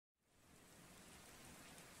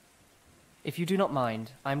If you do not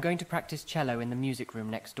mind, I am going to practice cello in the music room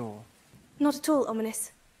next door. Not at all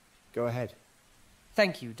ominous. Go ahead.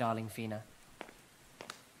 Thank you, darling Fina.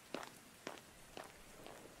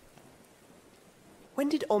 When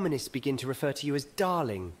did ominous begin to refer to you as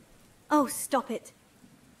darling? Oh, stop it.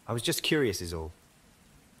 I was just curious is all.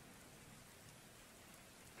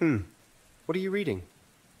 What are you reading?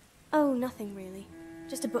 Oh, nothing really.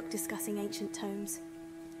 Just a book discussing ancient tomes.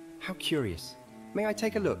 How curious. May I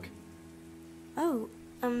take a look? Oh,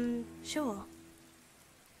 sure.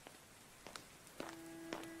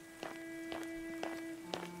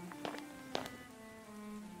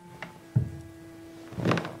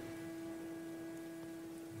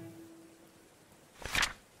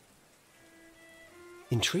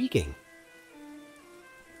 Intriguing.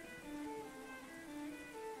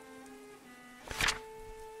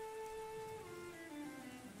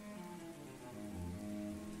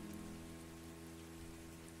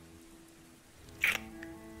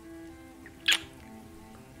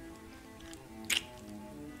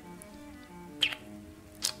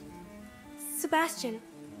 Sebastian.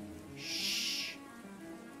 Shh.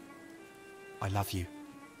 I love you.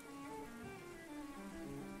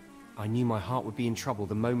 I knew my heart would be in trouble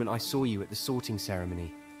the moment I saw you at the sorting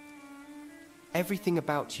ceremony. Everything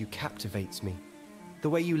about you captivates me. The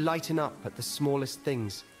way you lighten up at the smallest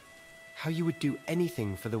things. How you would do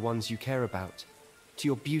anything for the ones you care about. To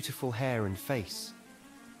your beautiful hair and face.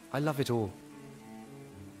 I love it all.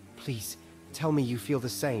 Please, tell me you feel the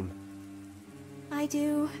same. I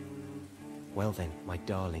do. Well then, my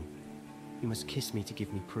darling, you must kiss me to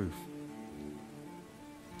give me proof.